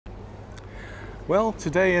Well,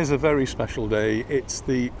 today is a very special day. It's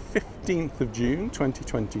the 15th of June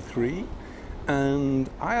 2023 and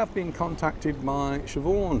I have been contacted by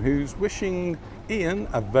Siobhan, who's wishing Iain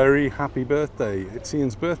a very happy birthday. It's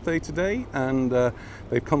Iain's birthday today and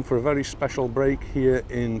they've come for a very special break here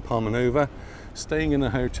in Palmanova, staying in a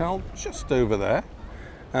hotel just over there,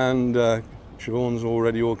 and Siobhan's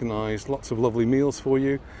already organised lots of lovely meals for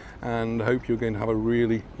you and I hope you're going to have a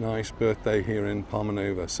really nice birthday here in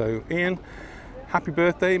Palmanova. So Iain, happy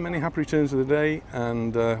birthday, many happy returns of the day,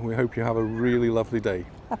 and we hope you have a really lovely day.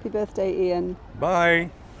 Happy birthday, Iain. Bye.